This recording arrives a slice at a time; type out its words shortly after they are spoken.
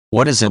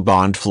What is a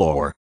bond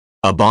floor?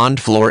 A bond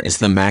floor is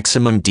the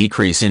maximum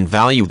decrease in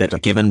value that a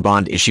given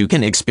bond issue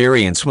can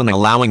experience when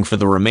allowing for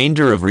the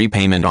remainder of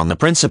repayment on the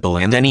principal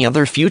and any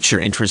other future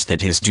interest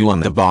that is due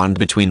on the bond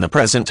between the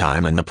present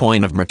time and the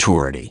point of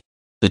maturity.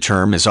 The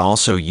term is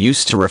also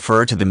used to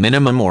refer to the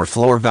minimum or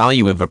floor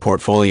value of a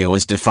portfolio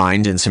as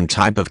defined in some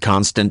type of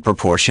constant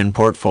proportion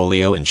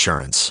portfolio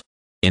insurance.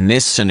 In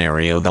this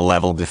scenario, the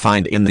level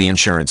defined in the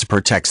insurance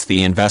protects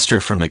the investor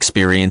from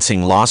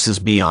experiencing losses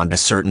beyond a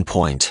certain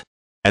point.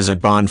 As a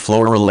bond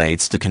floor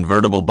relates to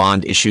convertible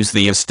bond issues,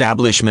 the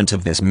establishment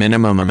of this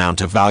minimum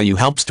amount of value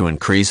helps to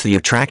increase the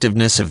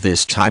attractiveness of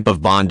this type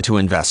of bond to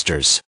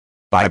investors.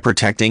 By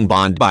protecting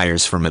bond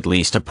buyers from at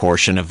least a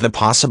portion of the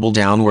possible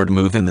downward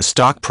move in the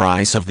stock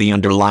price of the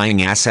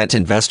underlying asset,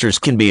 investors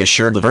can be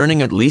assured of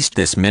earning at least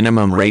this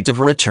minimum rate of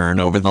return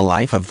over the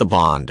life of the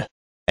bond.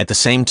 At the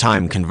same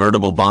time,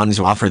 convertible bonds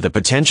offer the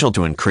potential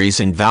to increase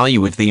in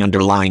value if the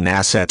underlying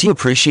asset to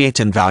appreciate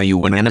in value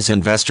when and as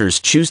investors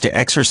choose to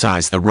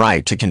exercise the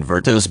right to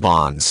convert those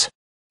bonds.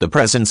 The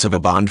presence of a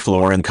bond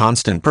floor and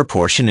constant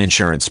proportion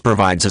insurance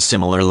provides a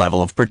similar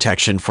level of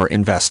protection for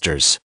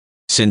investors.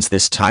 Since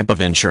this type of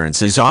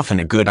insurance is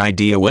often a good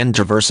idea when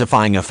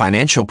diversifying a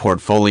financial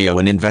portfolio,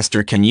 an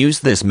investor can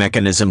use this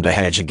mechanism to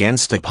hedge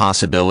against the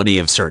possibility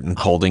of certain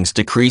holdings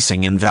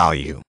decreasing in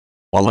value.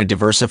 While a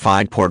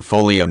diversified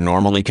portfolio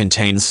normally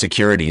contains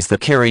securities that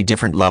carry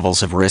different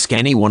levels of risk,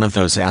 any one of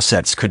those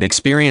assets could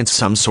experience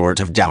some sort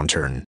of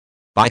downturn.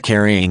 By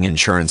carrying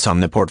insurance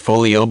on the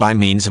portfolio by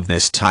means of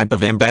this type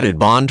of embedded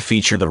bond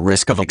feature, the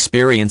risk of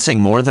experiencing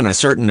more than a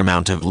certain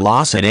amount of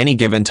loss at any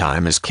given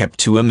time is kept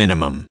to a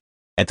minimum.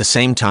 At the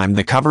same time,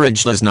 the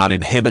coverage does not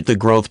inhibit the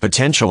growth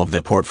potential of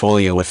the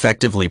portfolio,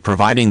 effectively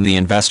providing the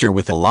investor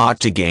with a lot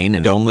to gain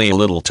and only a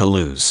little to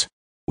lose.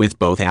 With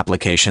both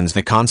applications,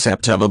 the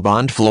concept of a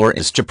bond floor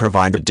is to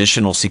provide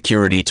additional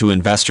security to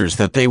investors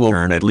that they will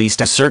earn at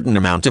least a certain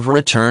amount of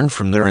return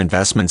from their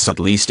investments, at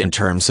least in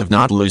terms of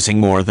not losing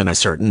more than a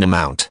certain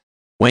amount.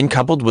 When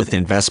coupled with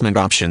investment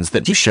options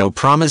that show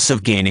promise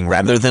of gaining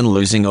rather than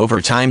losing over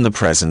time, the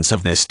presence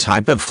of this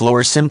type of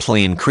floor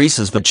simply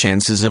increases the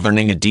chances of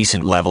earning a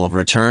decent level of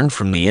return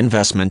from the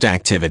investment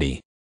activity.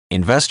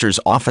 Investors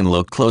often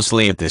look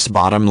closely at this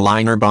bottom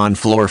line or bond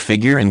floor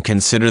figure and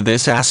consider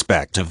this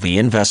aspect of the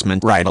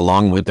investment right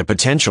along with the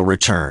potential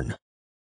return.